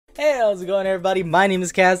Hey, how's it going, everybody? My name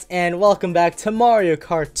is Kaz, and welcome back to Mario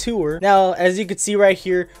Kart Tour. Now, as you can see right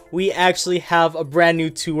here, we actually have a brand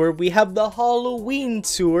new tour. We have the Halloween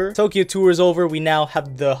Tour. Tokyo Tour is over. We now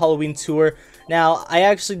have the Halloween Tour. Now, I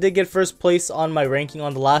actually did get first place on my ranking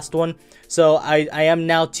on the last one, so I am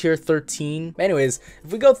now tier 13. Anyways,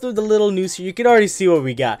 if we go through the little news here, you can already see what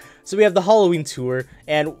we got. So we have the Halloween Tour,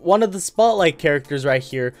 and one of the spotlight characters right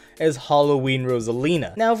here is Halloween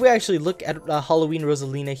Rosalina. Now, if we actually look at Halloween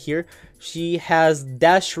Rosalina here, she has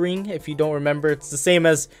dash ring. If you don't remember, it's the same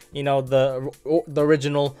as, you know, the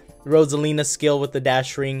original Rosalina skill with the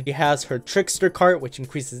dash ring. She has her trickster cart, which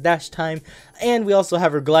increases dash time, and we also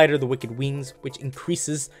have her glider, the wicked wings, which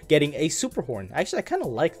increases getting a super horn. Actually, I kind of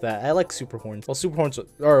like that. I like super horns. Well, super horns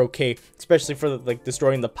are okay, especially for like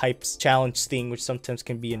destroying the pipes challenge thing, which sometimes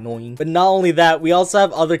can be annoying. But not only that, we also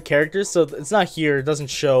have other characters, so it's not here, it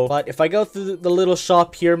doesn't show. But if I go through the little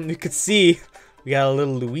shop here, you could see we got a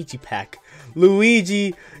little Luigi pack.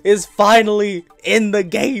 Luigi is finally in the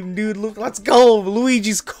game, dude. Let's go.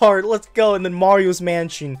 Luigi's Kart, let's go. And then Mario's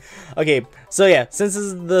Mansion. Okay, so yeah, since this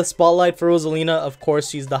is the spotlight for Rosalina, of course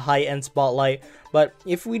she's the high-end spotlight. But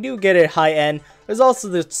if we do get it high-end, there's also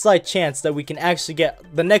the slight chance that we can actually get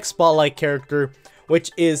the next spotlight character, which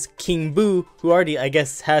is King Boo, who already, I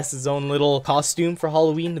guess, has his own little costume for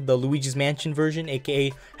Halloween, the Luigi's Mansion version,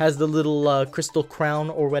 aka has the little crystal crown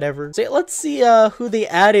or whatever. So yeah, let's see who they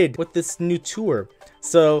added with this new tour.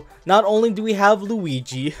 So not only do we have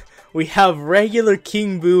Luigi, we have regular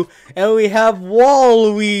King Boo, and we have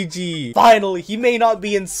Waluigi. Finally, he may not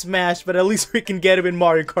be in Smash, but at least we can get him in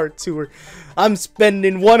Mario Kart Tour. I'm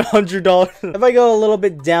spending $100. If I go a little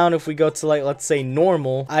bit down, if we go to, like, let's say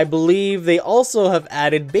normal, I believe they also have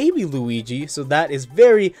added baby Luigi, so that is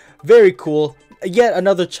very, very cool. Yet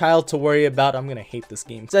another child to worry about. I'm gonna hate this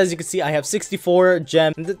game. So as you can see, I have 64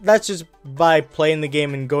 gems. That's just by playing the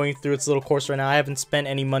game and going through its little course right now. I haven't spent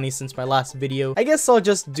any money since my last video. I guess I'll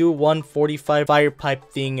just do 145 fire pipe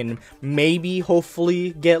thing and maybe,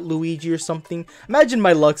 hopefully, get Luigi or something. Imagine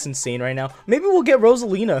my luck's insane right now. Maybe we'll get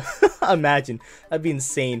Rosalina. Imagine. That'd be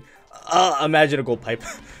insane. Imagine a gold pipe.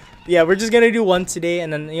 Yeah, we're just gonna do one today,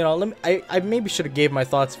 and then, you know, I maybe should have gave my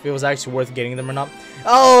thoughts if it was actually worth getting them or not.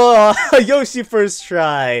 Oh, Yoshi first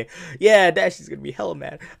try. Yeah, Dashy's gonna be hella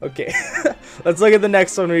mad. Okay, let's look at the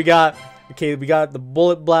next one we got. Okay, we got the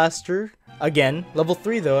Bullet Blaster again, level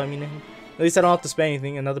 3 though. I mean, at least I don't have to spend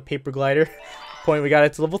anything. Another paper glider. We got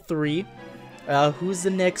it to level 3. Who's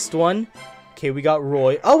the next one? Okay, we got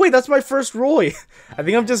Roy. Oh wait, that's my first Roy. I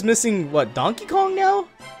think I'm just missing what, Donkey Kong now?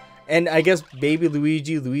 And I guess baby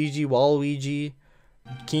Luigi, Waluigi,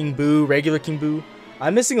 King Boo, regular King Boo.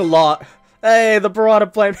 I'm missing a lot. Hey, the Piranha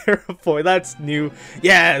Plant Boy, that's new.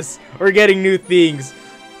 Yes, we're getting new things.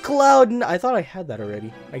 Cloud, I thought I had that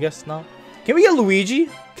already. I guess not. Can we get Luigi?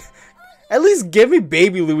 At least give me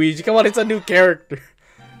baby Luigi. Come on, it's a new character.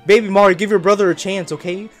 Baby Mario, give your brother a chance,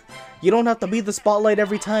 okay? You don't have to be the spotlight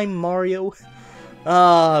every time, Mario.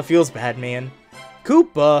 Feels bad, man.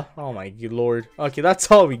 Koopa, oh my good lord. Okay,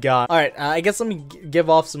 that's all we got. Alright, I guess let me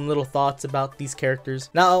give off some little thoughts about these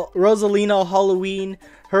characters. Now, Rosalina Halloween,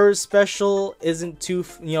 her special isn't too,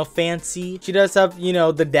 you know, fancy. She does have, you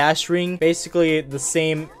know, the dash ring, basically the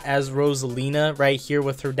same as Rosalina right here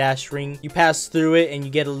with her dash ring. You pass through it and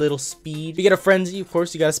you get a little speed. You get a frenzy, of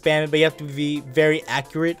course, you gotta spam it, but you have to be very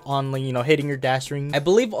accurate on, like, you know, hitting your dash ring. I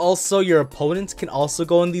believe also your opponents can also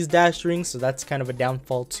go in these dash rings, so that's kind of a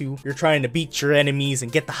downfall too. You're trying to beat your enemies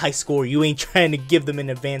and get the high score. You ain't trying to give them an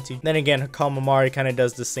advantage. Then again, Hakamamari kind of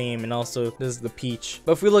does the same, and also does the Peach.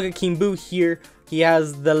 But if we look at King Boo here, he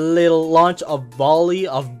has the little launch of volley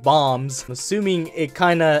of bombs. I'm assuming it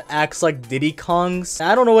kind of acts like Diddy Kong's.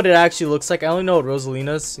 I don't know what it actually looks like. I only know what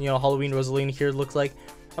Rosalina's, you know, Halloween Rosalina here looks like.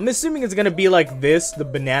 I'm assuming it's gonna be like this, the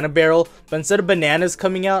banana barrel, but instead of bananas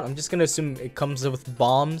coming out, I'm just gonna assume it comes with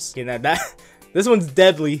bombs. Okay, now this one's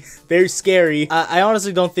deadly, very scary. I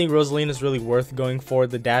honestly don't think Rosalina's really worth going for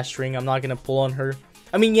the dash ring. I'm not gonna pull on her.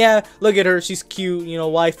 I mean, yeah, look at her. She's cute, you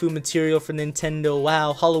know, waifu material for Nintendo.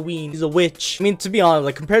 Wow, Halloween. She's a witch. I mean, to be honest,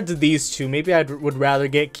 like, compared to these two, maybe I would rather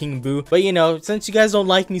get King Boo. But, you know, since you guys don't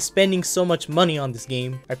like me spending so much money on this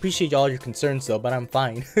game, I appreciate all your concerns, though, but I'm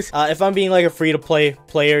fine. If I'm being, like, a free-to-play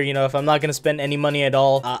player, you know, if I'm not gonna spend any money at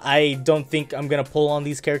all, I don't think I'm gonna pull on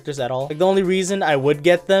these characters at all. Like, the only reason I would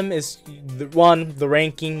get them is, the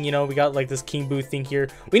ranking. You know, we got, like, this King Boo thing here.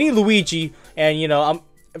 We need Luigi, and, you know,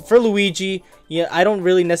 for Luigi, yeah, I don't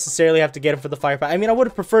really necessarily have to get him for the fire pipe. I mean, I would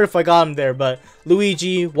have preferred if I got him there, but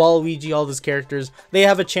Luigi, Waluigi, all those characters, they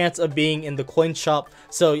have a chance of being in the coin shop.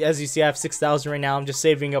 So as you see, I have 6,000 right now. I'm just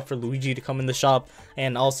saving up for Luigi to come in the shop,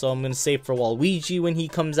 and also I'm gonna save for Waluigi when he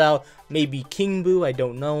comes out. Maybe King Boo, I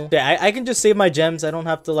don't know. Yeah, I can just save my gems. I don't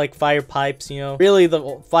have to like fire pipes, you know. Really,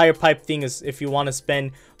 the fire pipe thing is if you want to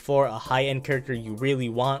spend for a high-end character you really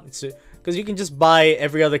want. Because you can just buy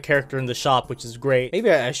every other character in the shop, which is great.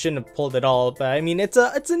 Maybe I shouldn't have pulled it all, but I mean, it's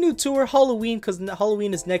a new tour, Halloween, because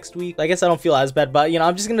Halloween is next week. I guess I don't feel as bad, but you know,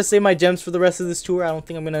 I'm just gonna save my gems for the rest of this tour. I don't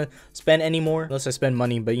think I'm gonna spend any more, unless I spend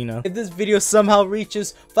money, but you know. If this video somehow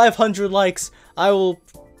reaches 500 likes, I will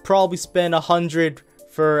probably spend 100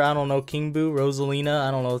 for, I don't know, King Boo, Rosalina.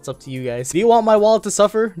 I don't know, it's up to you guys. Do you want my wallet to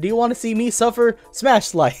suffer? Do you want to see me suffer?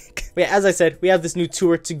 Smash like. But yeah, as I said, we have this new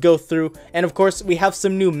tour to go through, and of course we have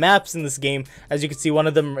some new maps in this game. As you can see, one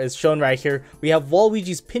of them is shown right here. We have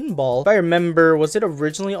Waluigi's Pinball. If I remember, was it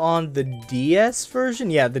originally on the DS version?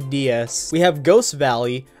 Yeah, the DS. We have Ghost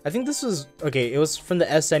Valley. I think this was, okay, it was from the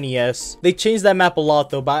SNES. They changed that map a lot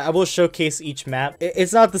though, but I will showcase each map.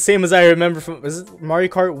 It's not the same as I remember from, is it Mario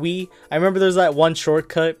Kart Wii? I remember there's that one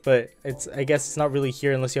shortcut, but I guess it's not really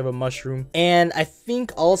here unless you have a mushroom. And I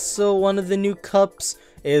think also one of the new cups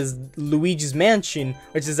is Luigi's Mansion,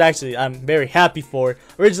 which is actually, I'm very happy for.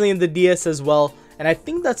 Originally in the DS as well. And I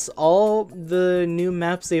think that's all the new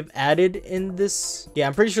maps they've added in this. Yeah,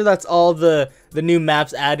 I'm pretty sure that's all the new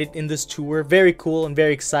maps added in this tour. Very cool and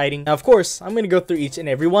very exciting. Now, of course, I'm going to go through each and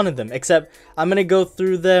every one of them, except I'm going to go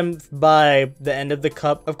through them by the end of the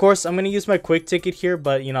cup. Of course, I'm going to use my quick ticket here,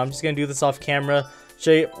 but you know, I'm just going to do this off camera.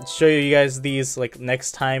 Show you guys these like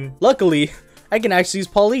next time. Luckily, I can actually use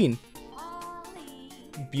Pauline.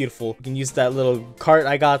 Beautiful. You can use that little cart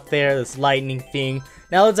I got there, this lightning thing.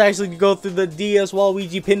 Now let's actually go through the DS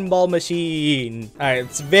Waluigi Pinball machine. Alright,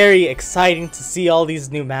 it's very exciting to see all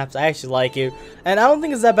these new maps. I actually like it. And I don't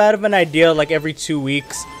think it's that bad of an idea, like every 2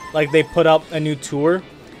 weeks, like they put up a new tour.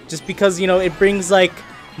 Just because, you know, it brings like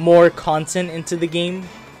more content into the game.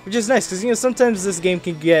 Which is nice, because, you know, sometimes this game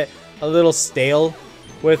can get a little stale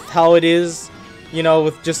with how it is. You know,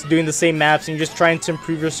 with just doing the same maps and you're just trying to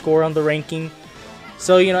improve your score on the ranking.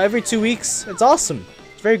 So, you know, every 2 weeks, it's awesome.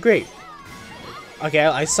 It's very great. Okay,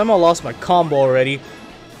 I somehow lost my combo already.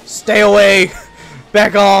 Stay away!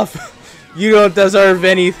 Back off! You don't deserve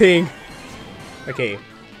anything. Okay.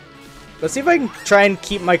 Let's see if I can try and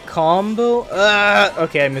keep my combo.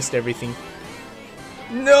 Okay, I missed everything.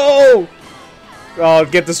 No! Oh,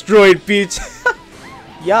 get destroyed, Peach.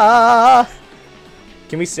 Yeah!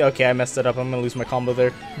 Can we see? Okay, I messed it up. I'm gonna lose my combo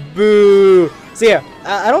there. Boo! So yeah,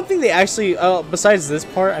 I don't think they actually, besides this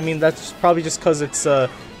part, I mean, that's probably just because it's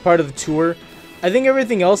part of the tour. I think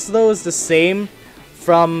everything else, though, is the same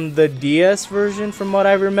from the DS version, from what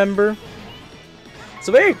I remember.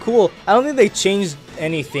 So very cool. I don't think they changed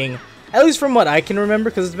anything, at least from what I can remember,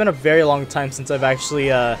 because it's been a very long time since I've actually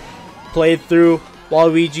played through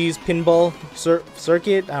Waluigi's Pinball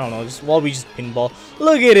circuit. I don't know, just Waluigi's Pinball.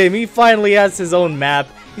 Look at him, he finally has his own map.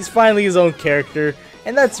 He's finally his own character,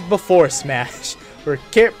 and that's before Smash, where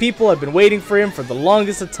people have been waiting for him for the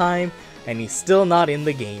longest of time, and he's still not in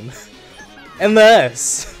the game.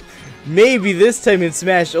 Unless, maybe this time in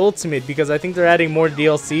Smash Ultimate, because I think they're adding more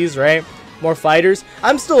DLCs, right? More fighters.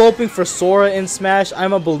 I'm still hoping for Sora in Smash.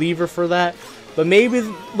 I'm a believer for that. But maybe,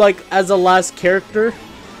 like, as a last character,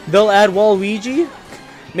 they'll add Waluigi?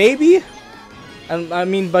 Maybe? I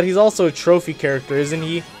mean, but he's also a trophy character, isn't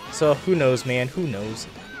he? So, who knows, man? Who knows?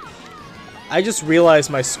 I just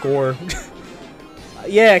realized my score.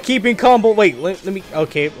 Yeah, keeping combo. Wait, let me.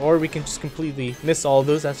 Okay, or we can just completely miss all of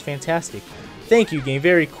those. That's fantastic. Thank you, game.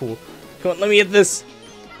 Very cool. Come on, let me hit this.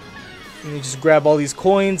 Let me just grab all these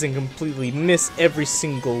coins and completely miss every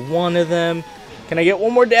single one of them. Can I get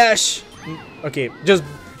one more dash? Okay, just.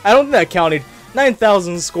 I don't think that counted.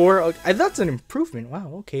 9,000 score. Okay, that's an improvement.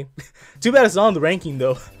 Wow, okay. Too bad it's not on the ranking,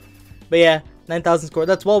 though. But yeah, 9,000 score.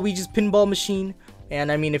 That's Waluigi's Pinball machine. And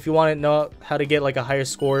I mean, if you want to know how to get like a higher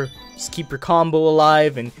score, just keep your combo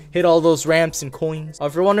alive and hit all those ramps and coins.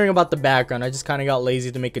 If you're wondering about the background, I just kind of got lazy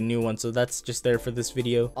to make a new one, so that's just there for this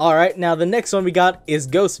video. Alright, now the next one we got is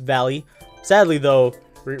Ghost Valley. Sadly though,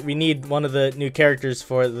 we need one of the new characters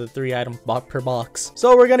for the 3 item per box.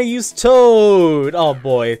 So we're gonna use Toad. Oh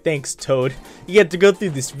boy, thanks Toad. You get to go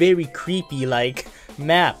through this very creepy like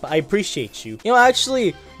map. I appreciate you. You know,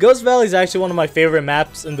 actually, Ghost Valley is actually one of my favorite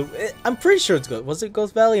maps in the. I'm pretty sure it's good. Was it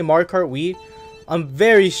Ghost Valley and Mario Kart Wii? I'm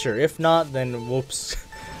very sure. If not, then whoops.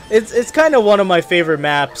 It's kind of one of my favorite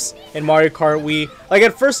maps in Mario Kart Wii. Like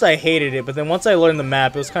at first I hated it, but then once I learned the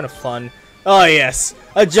map, it was kind of fun. Oh yes,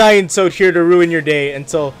 a giant toad here to ruin your day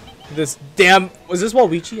until this damn... Was this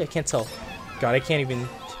Waluigi? I can't tell. God, I can't even...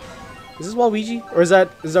 Is this Waluigi? Or is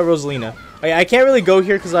that Rosalina? I can't really go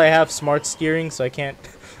here because I have smart steering, so I can't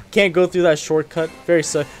go through that shortcut. Very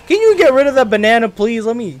slow. Can you get rid of that banana, please?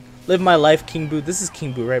 Let me live my life, King Boo. This is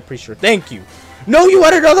King Boo, right? Pretty sure. Thank you. No, you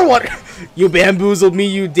had another one! You bamboozled me,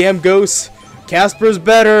 you damn ghost. Casper's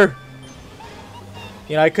better.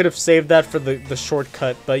 You know, I could have saved that for the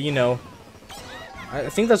shortcut, but you know... I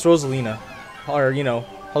think that's Rosalina. Or, you know,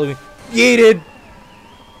 Halloween. Yeeted!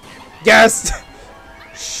 Yes!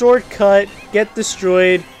 Shortcut. Get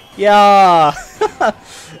destroyed. Yeah!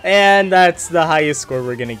 And that's the highest score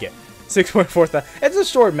we're gonna get. 6.4. It's a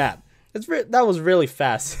short map. That was really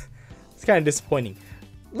fast. It's kind of disappointing.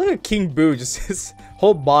 Look at King Boo. Just his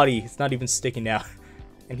whole body is not even sticking out.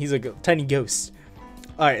 And he's a tiny ghost.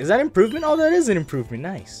 Alright, is that improvement? Oh, that is an improvement.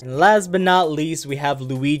 Nice. And last but not least, we have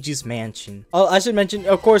Luigi's Mansion. Oh, I should mention,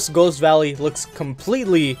 of course, Ghost Valley looks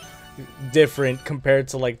completely different compared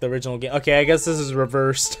to, like, the original game. Okay, I guess this is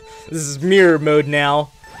reversed. This is mirror mode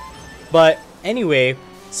now. But, anyway,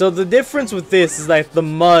 so the difference with this is that the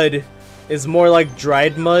mud is more like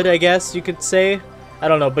dried mud, I guess you could say. I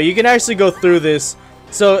don't know, but you can actually go through this.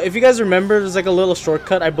 So, if you guys remember, there's like a little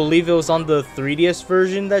shortcut. I believe it was on the 3DS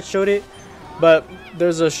version that showed it. But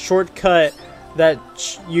there's a shortcut that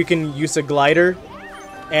you can use a glider,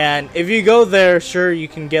 and if you go there, sure, you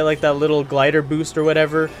can get like that little glider boost or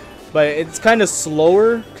whatever, but it's kind of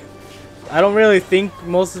slower. I don't really think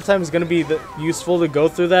most of the time it's gonna be useful to go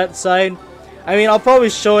through that side. I mean, I'll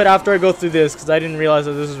probably show it after I go through this because I didn't realize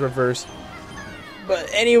that this is reversed. But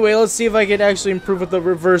anyway, let's see if I can actually improve with the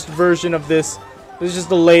reversed version of this. This is just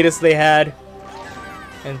the latest they had,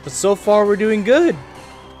 but so far we're doing good.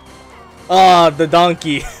 Ah, the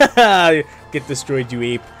donkey. Get destroyed, you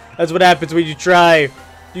ape. That's what happens when you try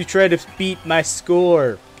to beat my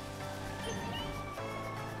score.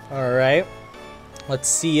 Alright. Let's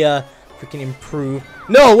see if we can improve.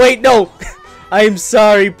 No, wait, no! I'm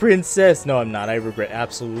sorry, princess. No, I'm not. I regret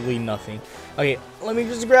absolutely nothing. Okay, let me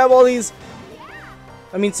just grab all these.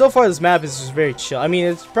 I mean, so far this map is just very chill. I mean,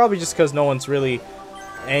 it's probably just because no one's really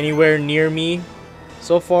anywhere near me.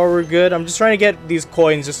 So far, we're good. I'm just trying to get these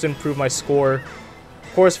coins just to improve my score.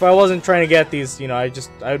 Of course, if I wasn't trying to get these, you know, I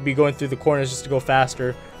would be going through the corners just to go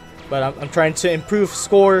faster. But I'm trying to improve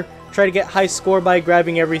score, try to get high score by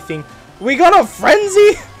grabbing everything. We got a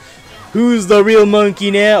frenzy? Who's the real monkey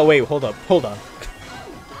now? Wait, hold up, hold on.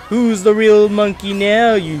 Who's the real monkey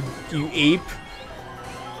now, you ape?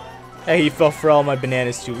 Hey, he fell for all my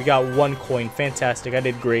bananas too. We got 1 coin. Fantastic. I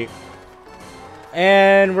did great.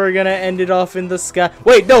 And we're gonna end it off in the sky.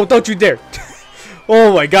 Wait, no, don't you dare.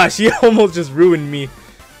 Oh my gosh, she almost just ruined me.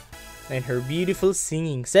 And her beautiful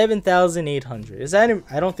singing. 7,800. Is that...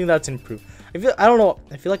 I don't think that's improved. I don't know.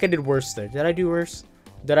 I feel like I did worse there. Did I do worse?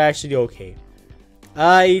 Did I actually do okay?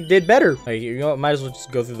 I did better. Like, you know what? Might as well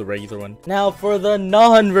just go through the regular one. Now for the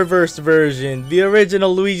non-reversed version. The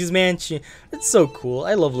original Luigi's Mansion. It's so cool.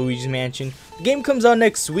 I love Luigi's Mansion. The game comes out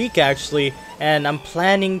next week, actually. And I'm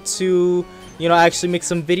planning to... you know, actually make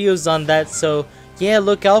some videos on that, so yeah,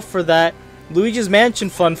 look out for that. Luigi's Mansion,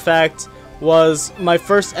 fun fact, was my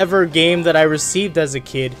first ever game that I received as a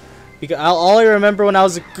kid. Because all I remember when I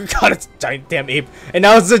was God, it's a giant damn ape, and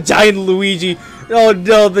now it's a giant Luigi. Oh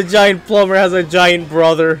no, the giant plumber has a giant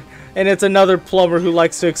brother, and it's another plumber who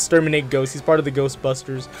likes to exterminate ghosts. He's part of the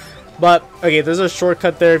Ghostbusters. But okay, there's a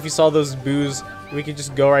shortcut there. If you saw those boos, we could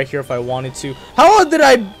just go right here if I wanted to. How did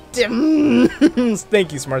I...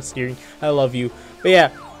 Thank you, smart steering. I love you. But yeah,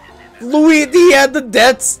 Luigi had the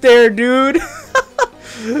death stare, dude.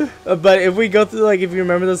 But if we go through, like, if you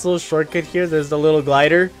remember this little shortcut here, there's the little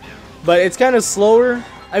glider. But it's kind of slower.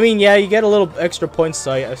 I mean, yeah, you get a little extra points,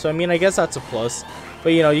 so I mean, I guess that's a plus. But,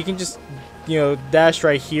 you know, you can just, you know, dash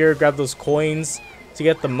right here, grab those coins to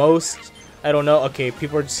get the most. I don't know. Okay,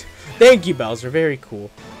 people are just... Thank you, Bowser. Very cool.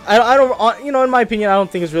 I don't, you know, in my opinion, I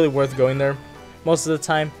don't think it's really worth going there most of the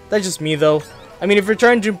time. That's just me, though. I mean, if you're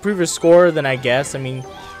trying to improve your score, then I guess. I mean,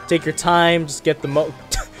 take your time, just get the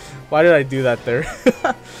Why did I do that there?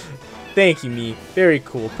 Thank you, me. Very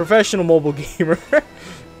cool. Professional mobile gamer.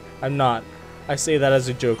 I'm not. I say that as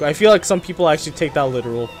a joke. I feel like some people actually take that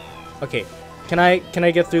literal. Okay, can I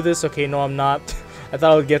get through this? Okay, no, I'm not. I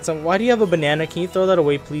thought I would get some. Why do you have a banana? Can you throw that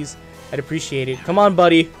away, please? I'd appreciate it. Come on,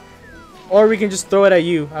 buddy. Or we can just throw it at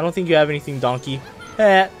you. I don't think you have anything, donkey.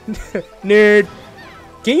 Nerd.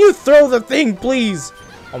 Can you throw the thing, please?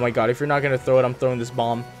 Oh my god, if you're not gonna throw it, I'm throwing this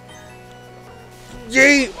bomb.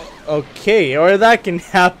 Yay! Okay, or that can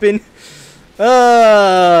happen.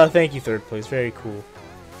 Thank you, third place. Very cool.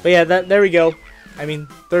 But yeah, there we go. I mean,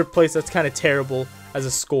 third place, that's kind of terrible as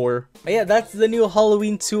a score. But yeah, that's the new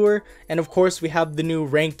Halloween tour, and of course we have the new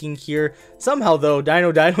ranking here. Somehow though,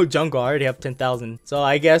 Dino Jungle, I already have 10,000, so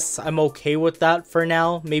I guess I'm okay with that for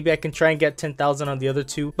now. Maybe I can try and get 10,000 on the other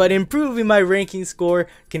two, but improving my ranking score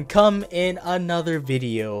can come in another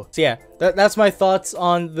video. So yeah, that's my thoughts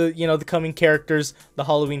on the, you know, the coming characters, the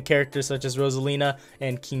Halloween characters such as Rosalina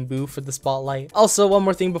and King Boo for the spotlight. Also, one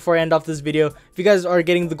more thing before I end off this video, if you guys are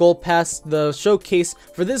getting the gold pass, the showcase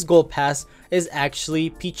for this gold pass is actually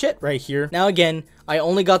Peachette right here. Now again, I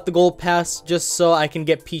only got the gold pass just so I can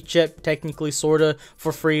get Peachette technically sorta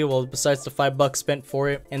for free, well besides the $5 spent for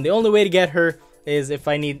it. And the only way to get her is if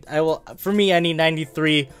I need, for me I need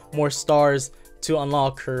 93 more stars to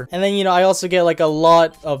unlock her. And then, you know, I also get like a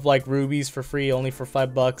lot of like rubies for free, only for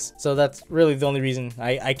 $5. So that's really the only reason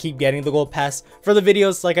I keep getting the gold pass for the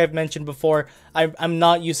videos. Like I've mentioned before, I'm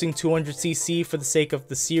not using 200cc for the sake of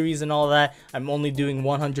the series and all that. I'm only doing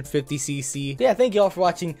 150cc. So yeah, thank you all for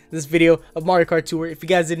watching this video of Mario Kart Tour. If you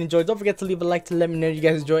guys did enjoy, don't forget to leave a like to let me know you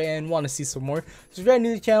guys enjoy and want to see some more. So if you're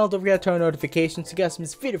new to the channel, don't forget to turn on notifications so you guys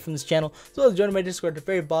miss video from this channel. So as join my Discord at the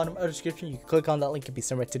very bottom of the description. You can click on that link and be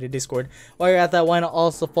sent right to the Discord. While you're at that, why not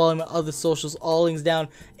also follow my other socials, all links down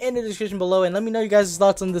in the description below, and let me know you guys'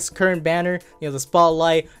 thoughts on this current banner, you know, the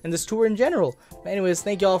spotlight and this tour in general. But anyways,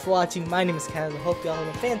 thank you all for watching. My name is Kaz. I hope you all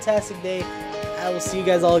have a fantastic day. I will see you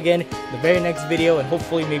guys all again in the very next video, and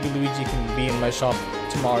hopefully maybe Luigi can be in my shop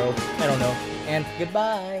tomorrow. I don't know. And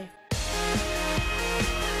goodbye.